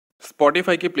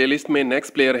Spotify की playlist में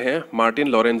next player है मार्टिन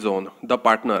लोरेंज़ोन, द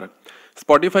पार्टनर।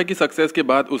 स्पॉटिफाई की सक्सेस के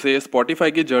बाद उसे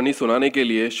स्पॉटिफाई की जर्नी सुनाने के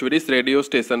लिए स्वीडिश रेडियो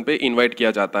स्टेशन पे इनवाइट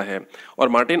किया जाता है और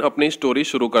मार्टिन अपनी स्टोरी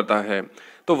शुरू करता है।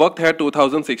 तो वक्त है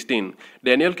 2016।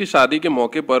 डैनियल की शादी के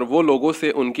मौके पर वो लोगों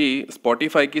से उनकी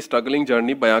स्पॉटिफाई की स्ट्रगलिंग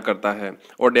जर्नी बयां करता है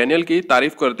और डैनियल की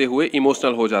तारीफ करते हुए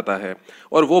इमोशनल हो जाता है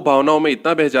और वो भावनाओं में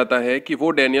इतना बह जाता है कि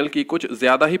वो डैनियल की कुछ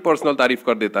ज्यादा ही पर्सनल तारीफ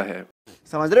कर देता है।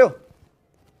 समझ रहे हो?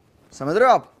 समझ रहे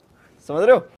हो आप? समझ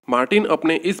रहे हो? मार्टिन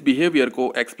अपने इस बिहेवियर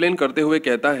को एक्सप्लेन करते हुए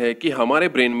कहता है कि हमारे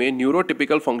ब्रेन में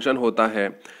न्यूरोटिपिकल फंक्शन होता है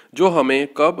जो हमें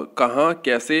कब, कहाँ,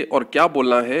 कैसे और क्या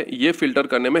बोलना है ये फिल्टर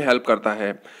करने में हेल्प करता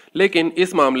है। लेकिन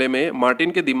इस मामले में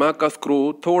मार्टिन के दिमाग का स्क्रू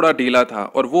थोड़ा ढीला था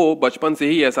और वो बचपन से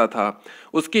ही ऐसा था।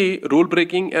 उसकी रूल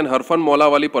ब्रेकिंग एंड हरफन मौला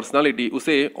वाली पर्सनालिटी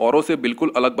उसे औरों से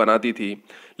बिल्कुल अलग बनाती थी।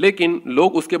 लेकिन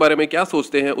लोग उसके बारे में क्या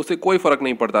सोचते हैं उसे कोई फर्क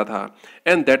नहीं पड़ता था।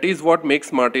 And that is what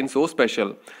makes Martin so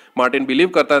special. Martin believe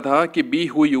करता था कि be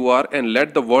who you are and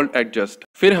let the world adjust.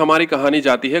 फिर हमारी कहानी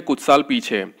जाती है कुछ साल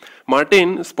पीछे।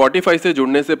 मार्टिन स्पॉटिफाई से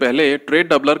जुड़ने से पहले ट्रेड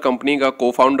डबलर कंपनी का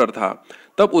को फाउंडर था।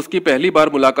 तब उसकी पहली बार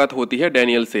मुलाकात होती है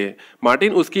डैनियल से।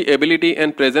 मार्टिन उसकी ability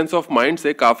and presence of mind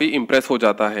से काफी इंप्रेस हो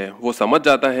जाता है। वो समझ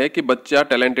जाता है कि बच्चा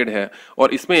टैलेंटेड है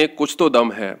और इसमें कुछ तो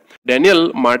दम है।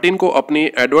 डैनियल मार्टिन को अपनी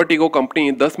एडवर्टिगो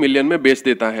कंपनी 10 मिलियन में बेच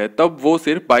देता है। तब वो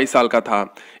सिर्फ 22 साल का था।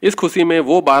 इस खुशी में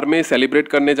वो बार में सेलिब्रेट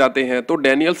करने जाते हैं तो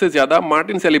डैनियल से ज्यादा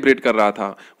मार्टिन सेलिब्रेट कर रहा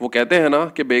था। वो कहते हैं ना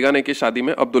कि बेगाने की शादी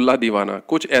में अब्दुल्ला दीवाना,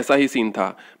 कुछ ऐसा ही सीन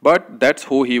था। But that's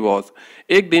who he was.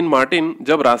 एक दिन मार्टिन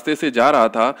जब रास्ते से जा रहा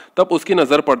था तब उसकी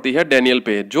नजर पड़ती है डैनियल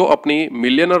पे जो अपनी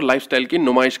मिलियनर लाइफस्टाइल की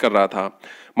नुमाइश कर रहा था।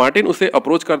 मार्टिन उसे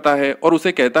अप्रोच करता है और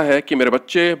उसे कहता है कि मेरे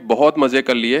बच्चे बहुत मजे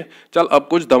कर लिए, चल अब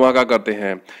कुछ धमाका करते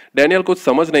हैं। डैनियल कुछ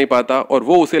समझ नहीं पाता और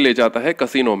वो उसे ले जाता है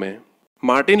कसिनो में।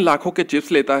 मार्टिन लाखों के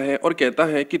चिप्स लेता है और कहता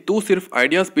है कि तू सिर्फ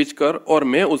आइडियाज पिच कर और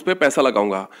मैं उस पे पैसा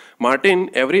लगाऊंगा। मार्टिन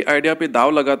एवरी आइडिया पे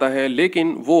दाव लगाता है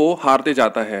लेकिन वो हारते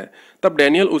जाता है। तब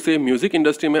डैनियल उसे म्यूजिक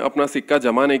इंडस्ट्री में अपना सिक्का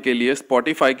जमाने के लिए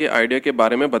स्पॉटिफाई के आइडिया के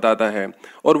बारे में बताता है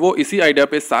और वो इसी आइडिया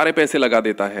पे सारे पैसे लगा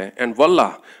देता है एंड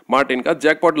वल्लाह मार्टिन का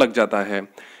जैकपॉट लग जाता है।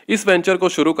 इस वेंचर को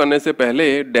शुरू करने से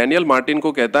पहले डैनियल मार्टिन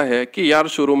को कहता है कि यार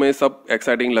शुरू में सब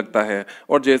एक्साइटिंग लगता है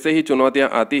और जैसे ही चुनौतियां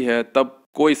आती है तब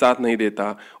कोई साथ नहीं देता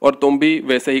और तुम भी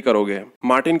वैसे ही करोगे।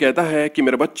 मार्टिन कहता है कि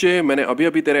मेरे बच्चे, मैंने अभी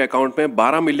अभी तेरे अकाउंट में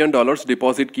 $12 मिलियन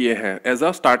डिपॉजिट किए हैं एज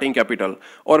अ स्टार्टिंग कैपिटल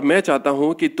और मैं चाहता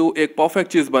हूं कि तू एक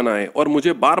परफेक्ट चीज बनाए और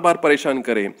मुझे बार बार परेशान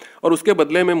करे और उसके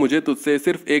बदले में मुझे तुझसे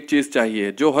सिर्फ एक चीज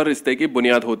चाहिए जो हर रिश्ते की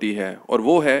बुनियाद होती है और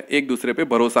वो है एक दूसरे पे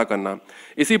भरोसा करना।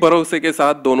 इसी भरोसे के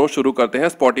साथ दोनों शुरू करते हैं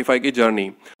स्पॉटिफाई की जर्नी।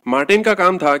 मार्टिन का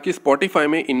काम था कि स्पॉटिफाई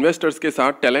में इन्वेस्टर्स के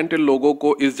साथ टैलेंटेड लोगों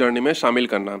को इस जर्नी में शामिल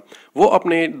करना। वो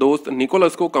अपने दोस्त निकोलस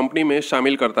को कंपनी में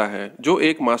शामिल करता है जो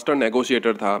एक मास्टर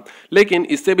नेगोशिएटर था, लेकिन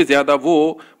इससे भी ज्यादा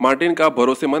वो मार्टिन का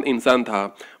भरोसेमंद इंसान था।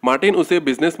 मार्टिन उसे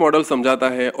बिजनेस मॉडल समझाता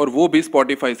है और वो भी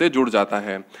स्पॉटिफाई से जुड़ जाता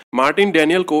है। मार्टिन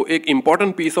डैनियल को एक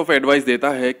इंपॉर्टेंट पीस ऑफ एडवाइस देता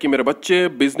है कि मेरे बच्चे,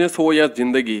 बिजनेस हो या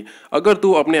जिंदगी, अगर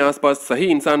तू अपने आसपास सही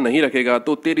इंसान नहीं रखेगा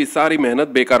तो तेरी सारी मेहनत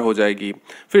बेकार हो जाएगी।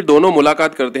 फिर दोनों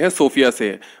मुलाकात करते हैं सोफिया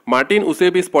से। मार्टिन उसे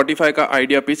भी स्पॉटिफाई का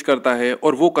आइडिया पिच करता है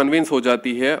और वो कन्विंस हो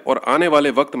जाती है और आने वाले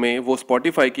वक्त में वो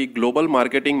स्पॉटिफाई की ग्लोबल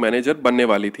मार्केटिंग मैनेजर बनने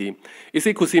वाली थी।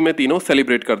 इसी खुशी में तीनों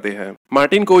सेलिब्रेट करते हैं।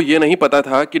 मार्टिन को ये नहीं पता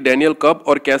था कि डैनियल कब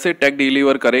और कैसे टेक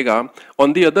डिलीवर करेगा।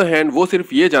 ऑन दी अदर हैंड वो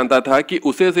सिर्फ ये जानता था कि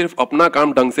उसे सिर्फ अपना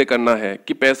काम ढंग से करना है,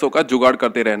 कि पैसों का जुगाड़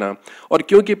करते रहना। और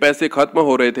क्योंकि पैसे खत्म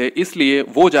हो रहे थे इसलिए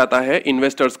वो जाता है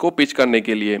इन्वेस्टर्स को पिच करने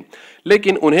के लिए।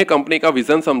 लेकिन उन्हें कंपनी का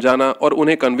विजन समझाना और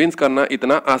उन्हें कन्विंस करना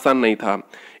इतना आसान नहीं था।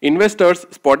 इन्वेस्टर्स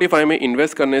स्पॉटिफाई में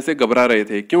इन्वेस्ट करने से घबरा रहे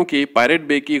थे क्योंकि पायरेट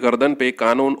बे की गर्दन पे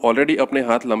कानून ऑलरेडी अपने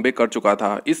हाथ लंबे कर चुका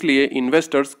था। इसलिए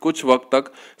इन्वेस्टर्स कुछ वक्त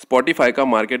तक स्पॉटिफाई का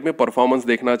मार्केट में परफॉर्मेंस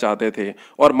देखना चाहते थे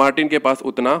और मार्टिन के पास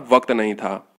उतना वक्त नहीं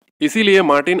था। इसीलिए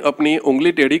मार्टिन अपनी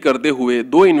उंगली टेढ़ी करते हुए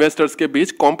दो इन्वेस्टर्स के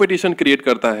बीच कंपटीशन क्रिएट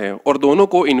करता है और दोनों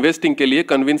को इन्वेस्टिंग के लिए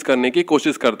कन्विंस करने की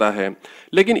कोशिश करता है।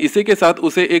 लेकिन इसी के साथ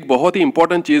उसे एक बहुत ही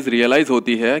इंपॉर्टेंट चीज रियलाइज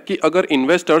होती है कि अगर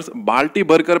इन्वेस्टर्स बाल्टी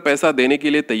भरकर पैसा देने के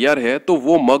लिए तैयार है तो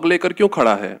वो मग लेकर क्यों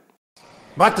खड़ा है।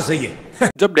 बात तो सही है।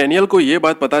 जब डैनियल को यह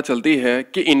बात पता चलती है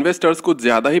कि इन्वेस्टर्स कुछ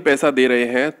ज्यादा ही पैसा दे रहे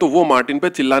हैं तो वो मार्टिन पे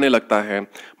चिल्लाने लगता है।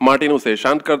 मार्टिन उसे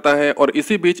शांत करता है और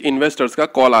इसी बीच इन्वेस्टर्स का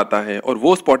कॉल आता है और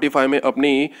वो स्पॉटिफाई में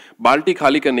अपनी बाल्टी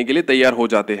खाली करने के लिए तैयार हो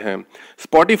जाते हैं।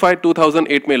 स्पॉटिफाई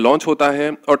 2008 में लॉन्च होता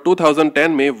है और 2010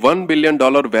 में $1 बिलियन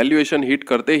वैल्यूएशन हिट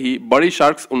करते ही बड़ी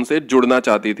शार्क्स उनसे जुड़ना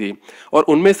चाहती थी और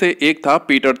उनमें से एक था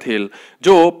पीटर थिल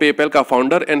जो पेपैल का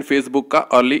फाउंडर एंड फेसबुक का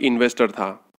अर्ली इन्वेस्टर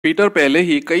था। पीटर पहले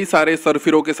ही कई सारे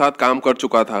सरफिरों के साथ काम कर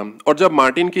चुका था और जब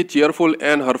मार्टिन की चीयरफुल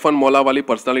एंड हरफन मौला वाली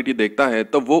पर्सनालिटी देखता है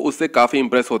तो वो उससे काफी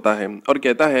इंप्रेस होता है और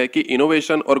कहता है कि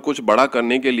इनोवेशन और कुछ बड़ा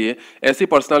करने के लिए ऐसी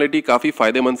पर्सनालिटी काफी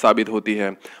फायदेमंद साबित होती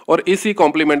है और इसी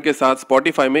कॉम्प्लीमेंट के साथ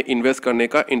स्पॉटिफाई में इन्वेस्ट करने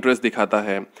का इंटरेस्ट दिखाता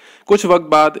है। कुछ वक्त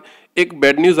बाद एक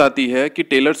बैड न्यूज आती है कि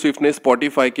टेलर स्विफ्ट ने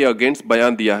स्पॉटिफाई के अगेंस्ट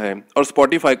बयान दिया है और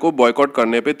स्पॉटिफाई को बॉयकॉट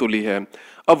करने पे तुली है।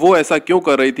 अब वो ऐसा क्यों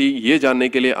कर रही थी ये जानने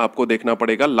के लिए आपको देखना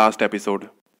पड़ेगा लास्ट एपिसोड।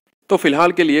 तो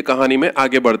फिलहाल के लिए कहानी में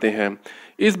आगे बढ़ते हैं।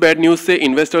 इस बैड न्यूज से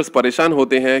इन्वेस्टर्स परेशान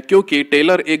होते हैं क्योंकि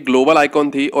टेलर एक ग्लोबल आइकॉन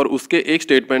थी और उसके एक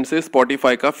स्टेटमेंट से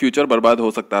स्पॉटिफाई का फ्यूचर बर्बाद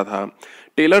हो सकता था।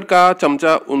 टेलर का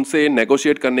चमचा उनसे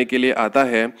नेगोशिएट करने के लिए आता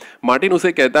है। मार्टिन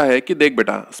उसे कहता है कि देख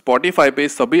बेटा, स्पॉटिफाई पे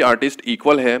सभी आर्टिस्ट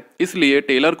इक्वल है, इसलिए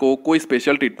टेलर को कोई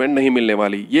स्पेशल ट्रीटमेंट नहीं मिलने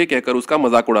वाली, ये कहकर उसका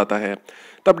मजाक उड़ाता है।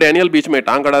 तब डैनियल बीच में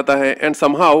टांग अड़ाता है एंड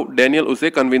समहाउ डैनियल उसे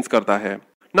कन्विंस करता है।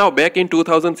 नाउ बैक इन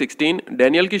 2016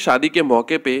 डैनियल की शादी के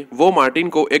मौके पे वो मार्टिन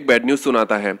को एक बैड न्यूज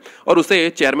सुनाता है और उसे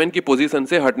चेयरमैन की पोजीशन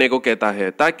से हटने को कहता है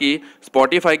ताकि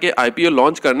स्पॉटिफाई के आईपीओ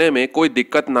लॉन्च करने में कोई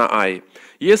दिक्कत ना आए।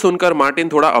 ये सुनकर मार्टिन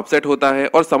थोड़ा अपसेट होता है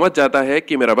और समझ जाता है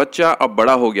कि मेरा बच्चा अब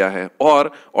बड़ा हो गया है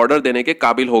और ऑर्डर देने के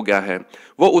काबिल हो गया है।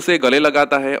 वो उसे गले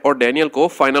लगाता है और डैनियल को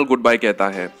फाइनल गुड बाय कहता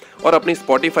है और अपनी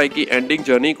स्पॉटिफाई की एंडिंग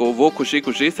जर्नी को वो खुशी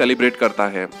खुशी सेलिब्रेट करता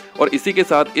है। और इसी के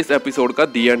साथ इस एपिसोड का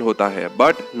दी एंड होता है,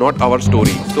 but not our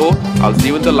story. So I will see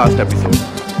you in the last episode.